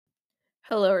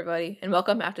Hello, everybody, and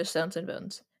welcome back to Stones and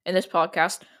Bones. In this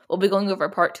podcast, we'll be going over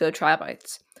part 2 of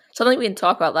Trilobites. Something we didn't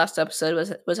talk about last episode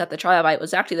was that the Trilobite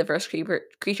was actually the first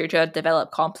creature to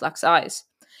develop complex eyes.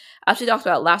 As we talked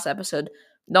about last episode,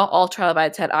 not all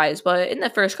Trilobites had eyes, but in the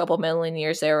first couple million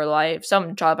years they were alive,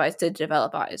 some Trilobites did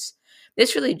develop eyes.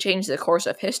 This really changed the course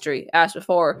of history, as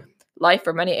before, life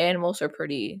for many animals were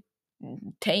pretty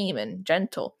tame and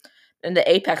gentle, and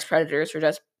the apex predators were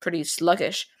just pretty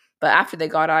sluggish. But after they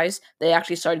got eyes, they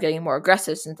actually started getting more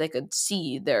aggressive since they could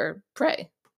see their prey.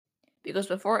 Because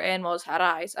before animals had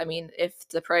eyes, I mean, if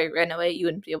the prey ran away, you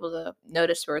wouldn't be able to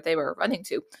notice where they were running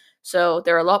to. So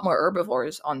there are a lot more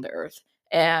herbivores on the earth,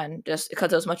 and just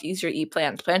because it was much easier to eat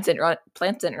plants, plants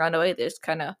didn't run away. They just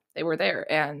they were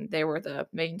there, and they were the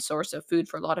main source of food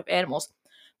for a lot of animals.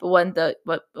 But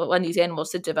when these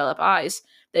animals did develop eyes,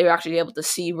 they were actually able to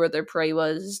see where their prey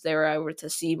was. They were able to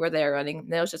see where they were running.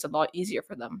 And it was just a lot easier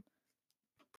for them.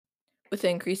 With the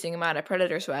increasing amount of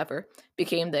predators, however,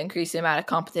 became the increasing amount of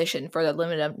competition for the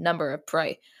limited number of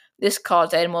prey. This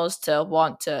caused animals to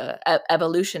want to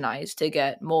evolutionize to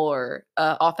get more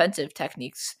offensive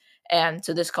techniques, and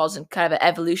so this caused kind of an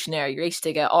evolutionary race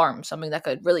to get arms, something that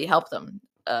could really help them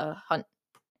hunt.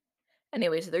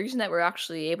 Anyways, the reason that we're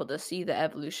actually able to see the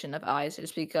evolution of eyes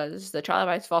is because the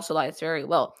trilobites fossilize very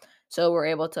well, so we're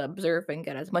able to observe and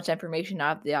get as much information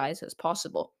out of the eyes as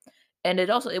possible. And it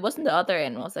wasn't the other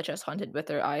animals that just hunted with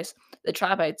their eyes. The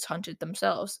trilobites hunted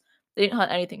themselves. They didn't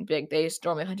hunt anything big. They just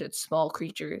normally hunted small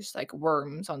creatures like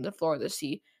worms on the floor of the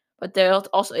sea. But they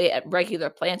also ate at regular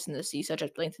plants in the sea, such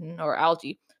as plankton or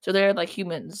algae. So they're like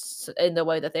humans in the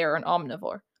way that they are an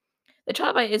omnivore. The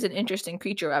trilobite is an interesting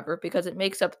creature, however, because it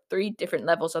makes up three different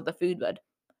levels of the food web: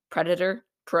 predator,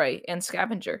 prey, and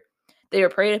scavenger. They were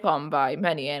preyed upon by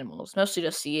many animals, mostly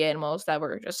just sea animals that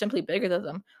were just simply bigger than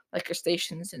them, like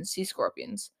crustaceans and sea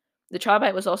scorpions. The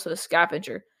trilobite was also a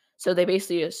scavenger, so they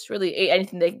basically just really ate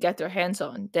anything they could get their hands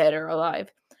on, dead or alive.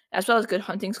 As well as good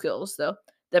hunting skills, though,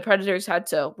 the predators had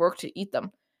to work to eat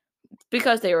them.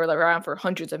 Because they were around for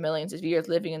hundreds of millions of years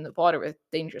living in the water with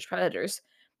dangerous predators,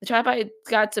 the Trilobites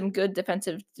got some good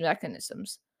defensive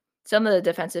mechanisms. Some of the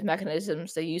defensive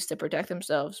mechanisms they used to protect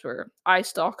themselves were eye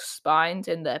stalks, spines,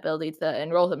 and the ability to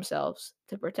enroll themselves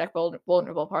to protect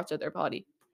vulnerable parts of their body.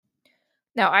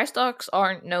 Now, eye stalks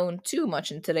aren't known too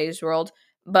much in today's world,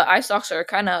 but eye stalks are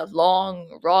kind of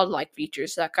long, rod-like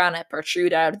features that kind of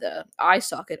protrude out of the eye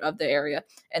socket of the area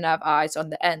and have eyes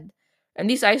on the end. And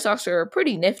these eye stalks are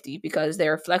pretty nifty because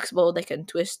they're flexible, they can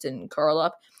twist and curl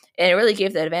up, and it really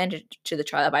gave the advantage to the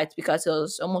trilobites because it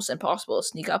was almost impossible to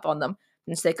sneak up on them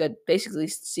since they could basically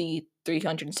see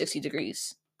 360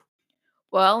 degrees.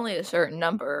 While only a certain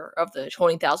number of the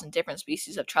 20,000 different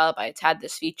species of trilobites had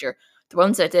this feature, the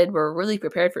ones that did were really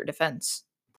prepared for defense.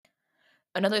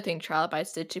 Another thing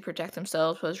trilobites did to protect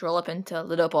themselves was roll up into a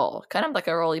little ball, kind of like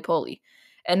a roly-poly.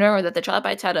 And remember that the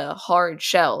trilobites had a hard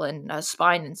shell and a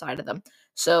spine inside of them,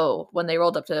 so when they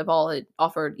rolled up to the ball, it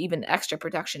offered even extra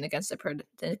protection against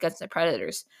against the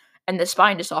predators. And the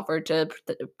spine just offered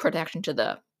protection to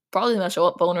the probably the most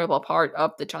vulnerable part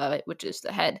of the trilobite, which is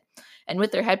the head. And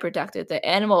with their head protected, the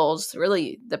animals,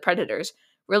 really the predators,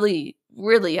 really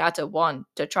had to want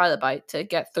the trilobite to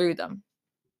get through them.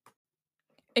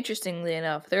 Interestingly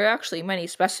enough, there are actually many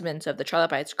specimens of the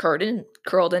trilobites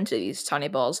curled into these tiny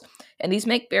balls, and these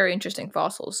make very interesting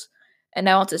fossils. And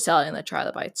now onto selling the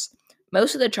trilobites.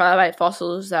 Most of the trilobite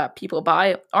fossils that people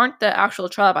buy aren't the actual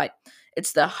trilobite,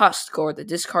 it's the husk or the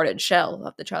discarded shell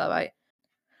of the trilobite.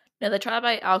 Now, the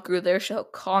trilobite outgrew their shell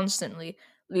constantly,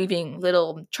 leaving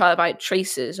little trilobite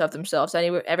traces of themselves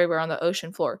everywhere on the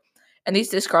ocean floor. And these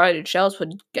discarded shells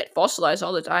would get fossilized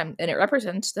all the time, and it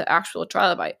represents the actual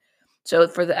trilobite. So,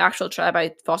 for the actual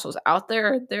trilobite fossils out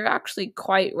there, they're actually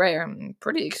quite rare and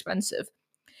pretty expensive.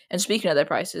 And speaking of their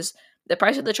prices, the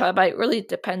price of the trilobite really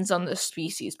depends on the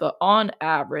species, but on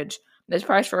average, the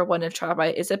price for a 1-inch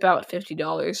trilobite is about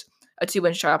 $50. A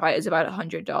 2-inch trilobite is about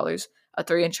 $100. A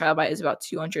 3-inch trilobite is about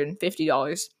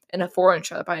 $250, and a 4-inch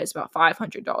trilobite is about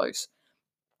 $500.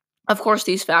 Of course,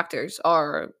 these factors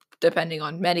are depending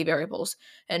on many variables,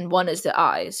 and one is the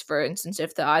eyes. For instance,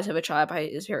 if the eyes of a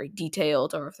trilobite is very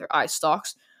detailed, or if their eye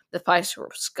stalks, the price will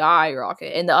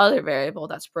skyrocket. And the other variable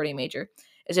that's pretty major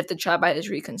is if the trilobite is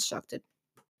reconstructed.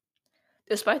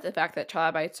 Despite the fact that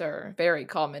trilobites are very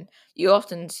common, you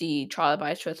often see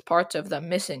trilobites with parts of them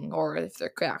missing or if they're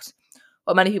cracked.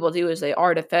 What many people do is they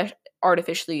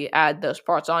artificially add those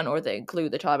parts on, or they glue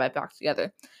the trilobite back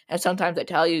together. And sometimes they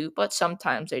tell you, but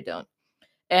sometimes they don't.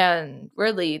 And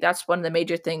really, that's one of the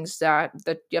major things that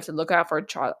you have to look out for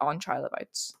on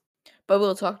trilobites. But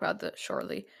we'll talk about that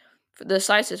shortly. The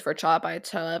sizes for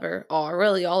trilobites, however, are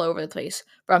really all over the place,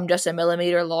 from just a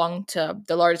millimeter long to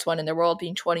the largest one in the world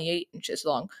being 28 inches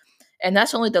long. And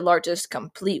that's only the largest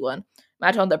complete one.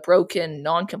 Imagine all the broken,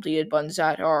 non completed ones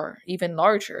that are even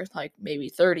larger, like maybe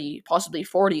 30, possibly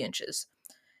 40 inches.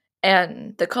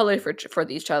 And the color for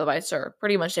these trilobites are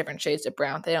pretty much different shades of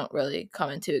brown. They don't really come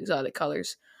in two exotic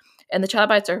colors. And the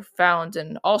trilobites are found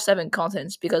in all seven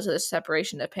continents because of the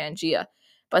separation of Pangea.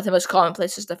 But the most common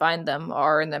places to find them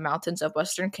are in the mountains of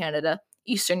Western Canada,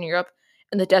 Eastern Europe,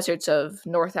 and the deserts of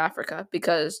North Africa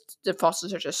because the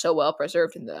fossils are just so well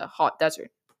preserved in the hot desert.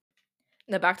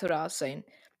 Now back to what I was saying.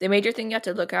 The major thing you have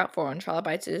to look out for on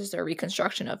trilobites is their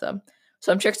reconstruction of them.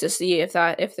 Some tricks to see if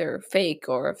they're fake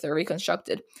or if they're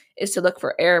reconstructed is to look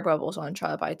for air bubbles on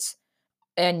trilobites.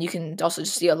 And you can also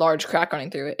just see a large crack running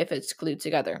through it if it's glued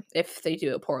together, if they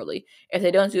do it poorly. If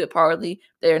they don't do it poorly,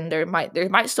 then there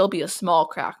might still be a small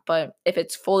crack, but if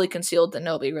it's fully concealed, then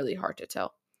it'll be really hard to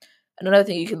tell. Another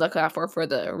thing you can look out for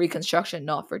the reconstruction,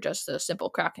 not for just the simple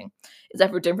cracking, is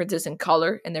that for differences in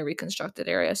color in the reconstructed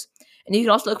areas. And you can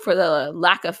also look for the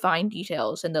lack of fine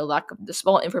details and the lack of the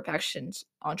small imperfections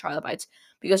on trilobites,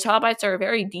 because trilobites are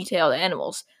very detailed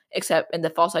animals, except in the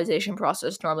fossilization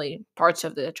process, normally parts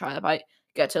of the trilobite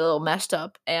gets a little messed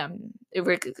up, and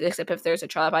except if there's a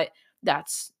trilobite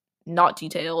that's not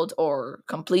detailed or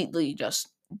completely just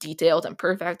detailed and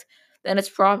perfect, then it's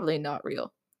probably not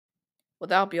real. Well,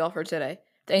 that'll be all for today.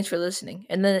 Thanks for listening.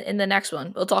 And then in the next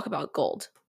one, we'll talk about gold.